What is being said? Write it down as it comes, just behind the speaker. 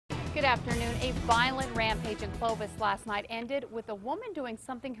Good afternoon. A violent rampage in Clovis last night ended with a woman doing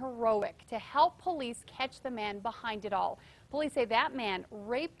something heroic to help police catch the man behind it all. Police say that man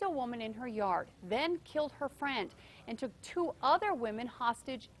raped a woman in her yard, then killed her friend and took two other women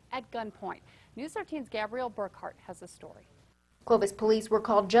hostage at gunpoint. News 13's Gabrielle Burkhart has the story. Clovis police were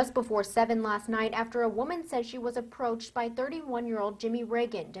called just before 7 last night after a woman says she was approached by 31-year-old Jimmy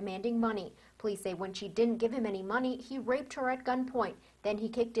Reagan demanding money. Police say when she didn't give him any money, he raped her at gunpoint. Then he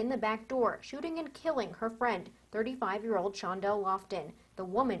kicked in the back door, shooting and killing her friend, 35-year-old Shondell Lofton. The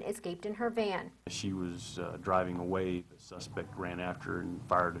woman escaped in her van. She was driving away. The suspect ran after her and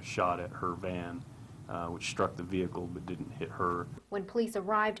fired a shot at her van, which struck the vehicle but didn't hit her. When police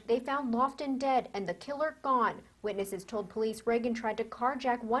arrived, they found Lofton dead and the killer gone. Witnesses told police Reagan tried to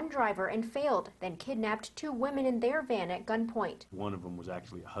carjack one driver and failed, then kidnapped two women in their van at gunpoint. One of them was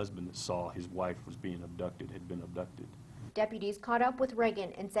actually a husband that saw his wife was being abducted, had been abducted. Deputies caught up with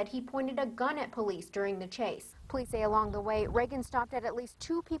Reagan and said he pointed a gun at police during the chase. Police say along the way, Reagan stopped at least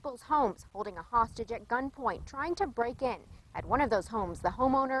two people's homes, holding a hostage at gunpoint, trying to break in. At one of those homes, the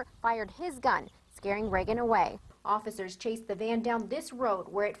homeowner fired his gun, scaring Reagan away. Officers chased the van down this road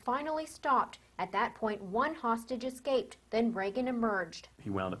where it finally stopped. At that point, one hostage escaped. Then Reagan emerged.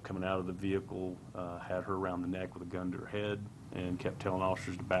 He wound up coming out of the vehicle, had her around the neck with a gun to her head, and kept telling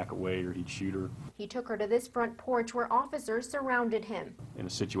officers to back away or he'd shoot her. He took her to this front porch where officers surrounded him. In a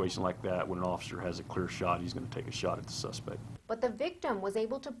situation like that, when an officer has a clear shot, he's going to take a shot at the suspect. But the victim was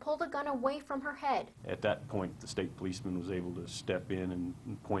able to pull the gun away from her head. At that point, the state policeman was able to step in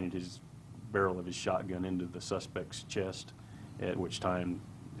and pointed his barrel of his shotgun into the suspect's chest, at which time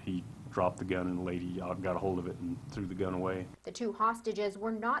he dropped the gun and the lady got a hold of it and threw the gun away. The two hostages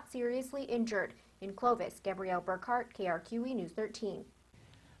were not seriously injured. In Clovis, Gabrielle Burkhart, KRQE News 13.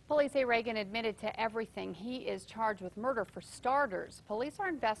 Police say Reagan admitted to everything. He is charged with murder for starters. Police are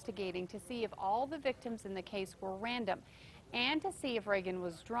investigating to see if all the victims in the case were random and to see if Reagan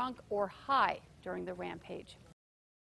was drunk or high during the rampage.